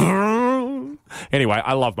car. Anyway,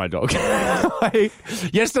 I love my dog.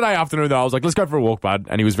 Yesterday afternoon, though, I was like, let's go for a walk, bud.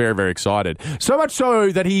 And he was very, very excited. So much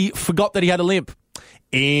so that he forgot that he had a limp.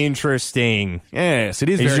 Interesting. Yes, it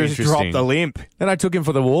is He's very just interesting. dropped the limp. Then I took him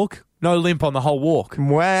for the walk. No limp on the whole walk.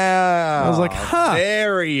 Wow. I was like, huh.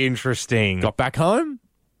 Very interesting. Got back home,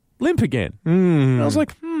 limp again. I was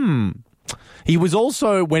like, He was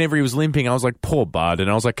also, whenever he was limping, I was like, poor bud. And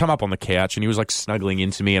I was like, come up on the couch. And he was like snuggling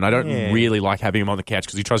into me. And I don't really like having him on the couch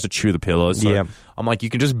because he tries to chew the pillows. So I'm like, you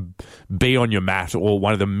can just be on your mat or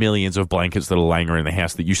one of the millions of blankets that are laying around the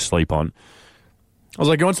house that you sleep on. I was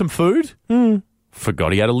like, you want some food?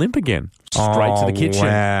 Forgot he had a limp again. Straight to the kitchen.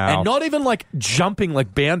 Wow. And not even like jumping,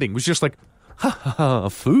 like bounding. It was just like,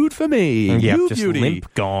 food for me. Yep, You just beauty.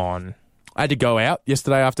 limp gone. I had to go out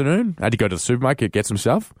yesterday afternoon. I had to go to the supermarket, get some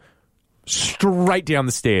stuff. Straight down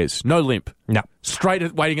the stairs. No limp. No.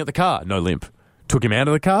 Straight waiting at the car. No limp. Took him out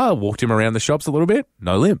of the car, walked him around the shops a little bit.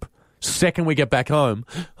 No limp. Second we get back home,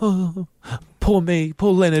 oh, poor me,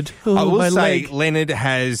 poor Leonard. Oh, I will my say leg. Leonard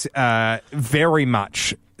has very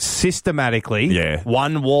much systematically Yeah.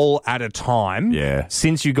 one wall at a time Yeah.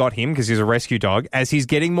 since you got him, because he's a rescue dog. As he's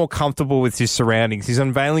getting more comfortable with his surroundings, he's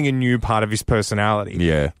unveiling a new part of his personality.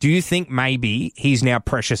 Yeah. Do you think maybe he's now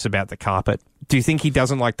precious about the carpet? Do you think he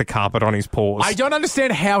doesn't like the carpet on his paws? I don't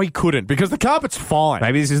understand how he couldn't, because the carpet's fine.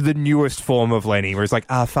 Maybe this is the newest form of Lenny, where he's like,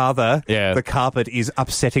 father, Yeah. the carpet is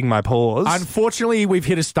upsetting my paws. Unfortunately, we've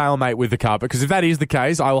hit a stalemate with the carpet, because if that is the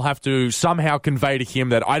case, I will have to somehow convey to him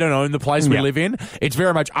that I don't own the place we Yep. live in. It's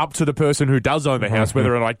very much up to the person who does own the house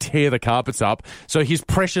whether or not I tear the carpets up. So his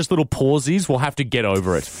precious little pawsies will have to get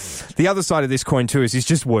over it. The other side of this coin, too, is he's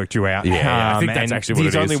just worked you out. Yeah, I think that's and actually what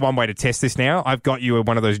there's it only is. one way to test this now. I've got you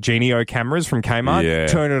one of those Genio cameras from Kmart. Yeah.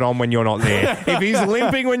 Turn it on when you're not there. If he's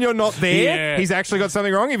limping when you're not there, Yeah. he's actually got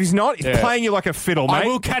something wrong. If he's not, he's playing you like a fiddle, mate. I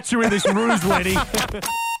will catch you in this ruse, Lenny.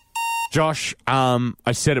 Josh,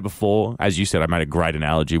 I said it before. As you said, I made a great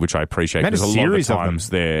analogy, which I appreciate. Made a Because a lot of series the of them. times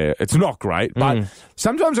it's not great, but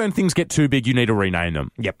sometimes when things get too big, you need to rename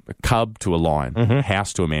them. Yep. A cub to a lion,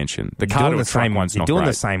 house to a mansion. The car doing to the a truck same ones. one's You're not doing great.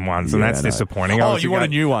 the same ones, and Yeah, that's I know. disappointing. Oh, you wanted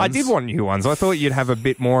new ones? I did want new ones. I thought you'd have a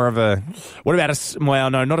bit more of a... What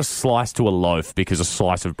about no, not a slice to a loaf, because a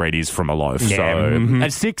slice of bread is from a loaf. Yeah, So mhm.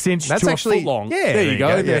 a 6 inch That's to actually- a foot long. yeah, there you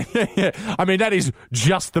go. yeah. Yeah. I mean, that is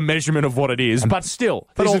just the measurement of what it is, but still,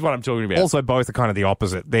 this is what I'm talking about. Also, both are kind of the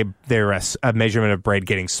opposite. They're a measurement of bread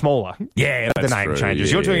getting smaller. yeah, The that's name true. changes.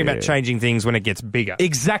 Yeah, You're talking yeah, about changing things when it gets bigger.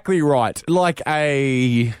 Exactly right. Like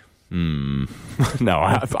a. No,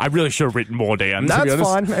 I really should have written more down. to be That's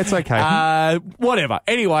honest. fine. It's okay. Whatever.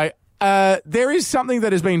 Anyway, there is something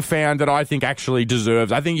that has been found that I think actually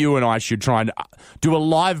deserves. I think you and I should try and do a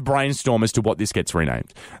live brainstorm as to what this gets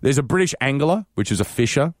renamed. There's a British angler, which is a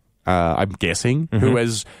fisher. I'm guessing, who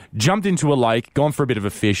has jumped into a lake, gone for a bit of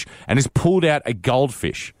a fish, and has pulled out a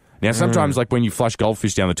goldfish. Now, sometimes, like when you flush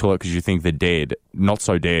goldfish down the toilet because you think they're dead, not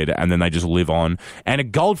so dead, and then they just live on. And a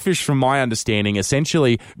goldfish, from my understanding,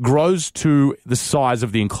 essentially grows to the size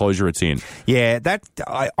of the enclosure it's in. Yeah,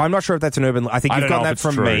 I'm not sure if that's an urban... I think I you've don't got know if that it's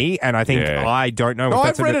from true. me, and I think Yeah. I don't know if No,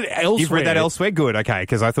 that's... I've read it elsewhere. You've read that elsewhere? Good, okay,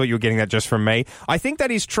 because I thought you were getting that just from me. I think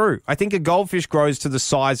that is true. I think a goldfish grows to the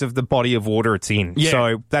size of the body of water it's in. Yeah.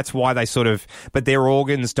 So that's why they sort of... But their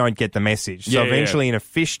organs don't get the message. So Yeah, eventually in a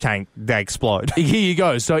fish tank, they explode. Here you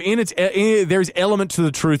go. So there's element to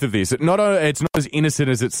the truth of this. It's not as innocent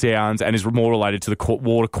as it sounds, and is more related to the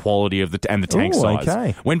water quality of the tank Ooh, size.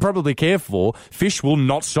 okay. When properly cared for, fish will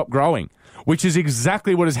not stop growing, which is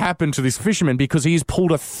exactly what has happened to this fisherman, because he's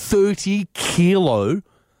pulled a 30-kilo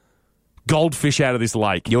goldfish out of this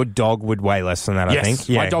lake. Your dog would weigh less than that, I think.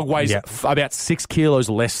 My dog weighs about 6 kilos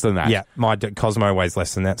less than that. Yeah, my Cosmo weighs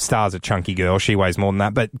less than that. Star's a chunky girl. She weighs more than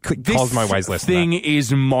that, but Cosmo weighs less than that. This thing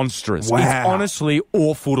is monstrous. Wow. It's honestly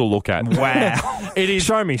awful to look at. Wow. It is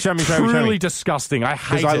Show me. truly disgusting. I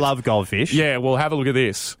hate Because I it. love goldfish. Yeah, well, have a look at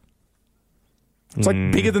this. It's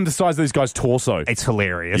like bigger than the size of this guy's torso. It's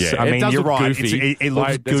hilarious. Yeah, I it mean, does you're look right. goofy. It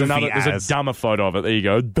looks goofy. There's a dumber photo of it. There you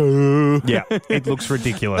go. Duh. Yeah, it looks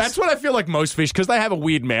ridiculous. That's what I feel like most fish, because they have a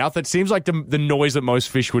weird mouth. It seems like the noise that most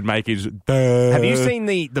fish would make is. Duh. Have you seen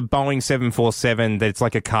the Boeing 747 that's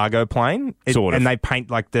like a cargo plane? Sort of. And they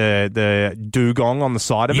paint like the dugong on the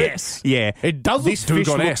side of it? Yes. Yeah. It does look This fish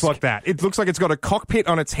dugong-esque. looks like that. It looks like it's got a cockpit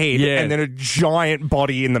on its head Yeah. and then a giant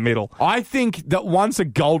body in the middle. I think that once a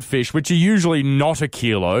goldfish, which are usually not a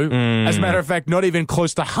kilo, as a matter of fact, not even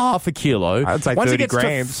close to half a kilo, I'd say once 30 it gets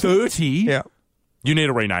grams. to 30, Yeah. you need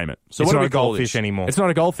to rename it. So It's what do not we a call goldfish this? anymore. It's not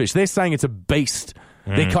a goldfish. They're saying it's a beast.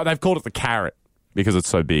 They've called it the carrot because it's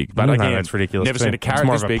so big. But No, again, that's ridiculous Never too. seen a carrot It's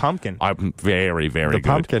more this of a big. pumpkin. I'm very, very The good.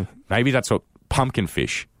 pumpkin. Maybe that's what pumpkin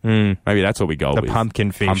fish. Maybe that's what we go The with.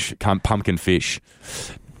 pumpkin fish. Pumpkin fish.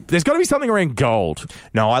 There's got to be something around gold.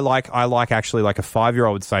 No, I like actually like a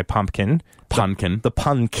 5-year-old would say pumpkin. Pumpkin. The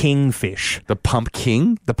pumpkin fish. The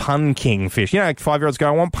pumpkin. The pumpkin fish. You know, like 5-year-olds go,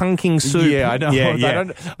 I want pumpkin soup. Yeah, I know. Yeah, They yeah.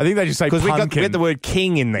 don't- I think they just say Because we pumpkin. got the word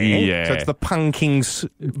king in there. Yeah. So it's the pumpkin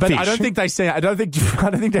But fish. I don't think they say. I don't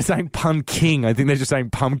think they're saying pumpkin. I think they're just saying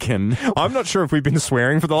pumpkin. I'm not sure if we've been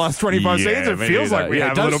swearing for the last 25 seconds. It me feels neither. like we Yeah,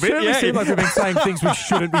 have it a does little bit. certainly seem like we've been saying things we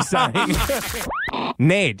shouldn't be saying.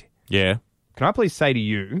 Ned, Yeah. can I please say to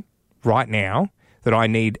you right now that I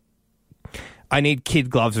need kid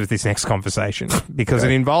gloves with this next conversation because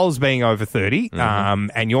it involves being over 30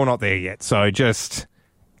 and you're not there yet. So just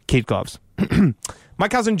kid gloves. My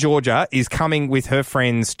cousin Georgia is coming with her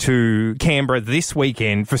friends to Canberra this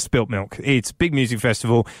weekend for Spilt Milk. It's a big music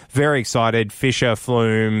festival. Very excited. Fisher,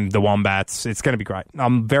 Flume, the Wombats. It's going to be great.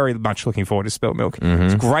 I'm very much looking forward to Spilt Milk.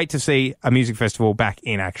 It's great to see a music festival back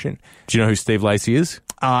in action. Do you know who Steve Lacey is?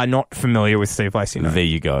 Not familiar with Steve Lacey. No. There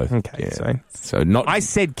you go. Okay, So not. I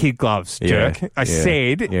said kid gloves, Yeah, jerk. I yeah,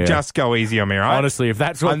 said yeah. just go easy on me, right? Honestly, if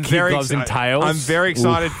that's what kid gloves entails, I'm very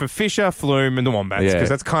excited for Fisher, Flume, and the Wombats Yeah. because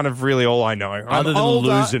that's kind of really all I know. Other than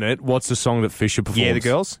losing it, what's the song that Fisher performs? Yeah, the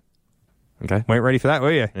girls. Okay. Weren't ready for that,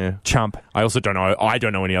 were you? Yeah. Chump. I also don't know. I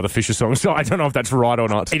don't know any other Fisher songs, so I don't know if that's right or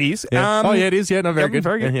not. It is. Yeah. Oh yeah, it is. Yeah, no, very good.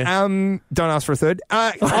 Very good. Yeah, yeah. Don't ask for a third.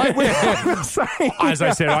 I would say, As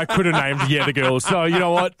I said, I could have named Yeah the Girls. So you know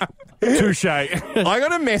what? Touche. I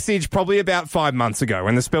got a message probably about 5 months ago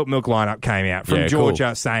when the Spilt Milk lineup came out from Yeah, Georgia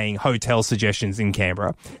cool. saying hotel suggestions in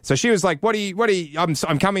Canberra. So she was like, what do you, I'm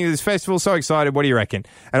coming to this festival, so excited, what do you reckon?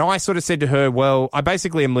 And I sort of said to her, well, I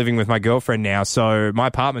basically am living with my girlfriend now, so my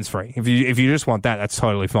apartment's free. If you just want that, that's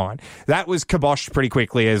totally fine. That was kiboshed pretty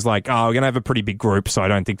quickly as like, oh, we're going to have a pretty big group, so I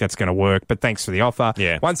don't think that's going to work, but thanks for the offer.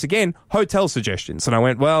 Yeah. Once again, hotel suggestions. And I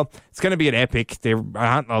went, well, it's going to be at Epic. There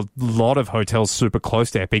aren't a lot of hotels super close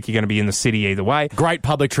to Epic. You're going to be in the city either way. Great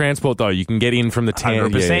public transport though. You can get in from the town.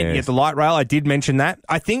 100%. Yeah. Get the light rail. I did mention that.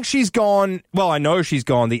 I think she's gone, well, I know she's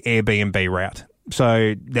gone the Airbnb route.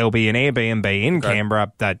 So there'll be an Airbnb in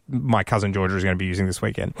Canberra that my cousin Georgia is going to be using this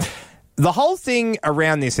weekend. The whole thing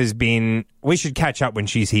around this has been, we should catch up when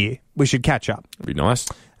she's here. We should catch up. Be nice.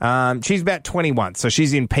 She's about 21, so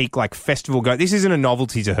she's in peak like festival go. This isn't a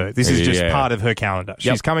novelty to her. This is just Yeah. part of her calendar.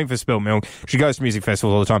 She's coming for Spilt Milk. She goes to music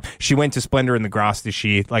festivals all the time. She went to Splendor in the Grass this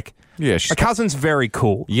year. Like, Yeah, my cousin's very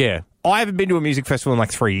cool. Yeah. I haven't been to a music festival in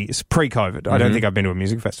like 3 years, pre-COVID. I don't think I've been to a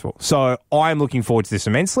music festival. So I'm looking forward to this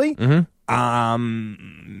immensely. It's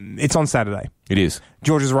on Saturday. It is.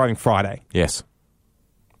 Georgia's arriving Friday. Yes.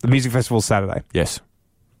 The music festival's Saturday. Yes.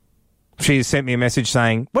 She has sent me a message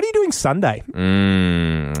saying, what are you doing Sunday?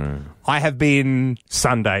 I have been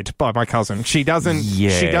Sundayed by my cousin. She doesn't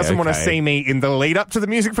want to okay. see me in the lead up to the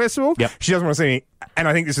music festival. Yep. She doesn't want to see me, and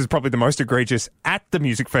I think this is probably the most egregious, at the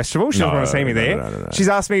music festival. She doesn't want to see me there. No. She's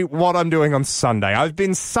asked me what I'm doing on Sunday. I've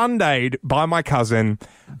been Sundayed by my cousin,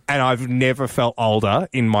 and I've never felt older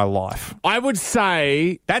in my life. I would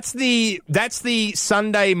say That's the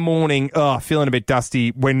Sunday morning, feeling a bit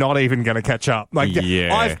dusty, we're not even going to catch up. Like,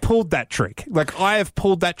 Yeah. I've pulled that trick. Like, I have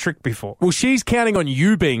pulled that trick before. well, she's counting on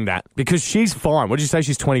you being that because she's fine. What did you say?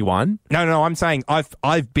 She's 21. No, I'm saying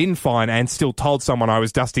I've been fine and still told someone I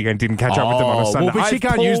was dusty and didn't catch up with them on a Oh, Sunday. well, but she I've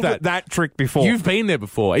can't use pulled that trick before. You've been there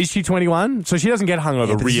before. Is she 21? So she doesn't get hungover,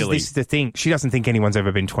 Yeah, but really. This is the thing. She doesn't think anyone's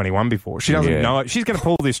ever been 21 before. She doesn't Yeah. know it. She's going to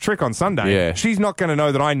pull this trick on Sunday. Yeah. She's not going to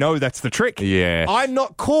know that I know that's the trick. Yeah. I'm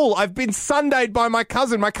not cool. I've been Sundayed by my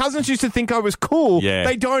cousin. My cousins used to think I was cool. Yeah.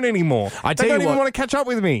 They don't anymore. I tell they you don't even what- want to catch up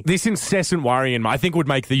with me. This incessant worrying, I think, would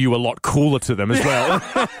make you a lot cooler to them as well.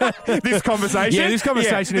 This conversation? Yeah, this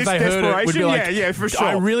conversation, if this they heard it, would be like, yeah, for sure.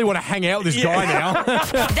 I really want to hang out with this guy now.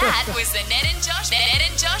 That was the Ned and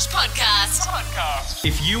Josh podcast.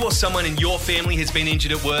 If you or someone in your family has been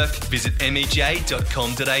injured at work, visit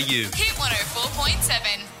mej.com.au. Hit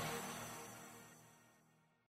 104.7.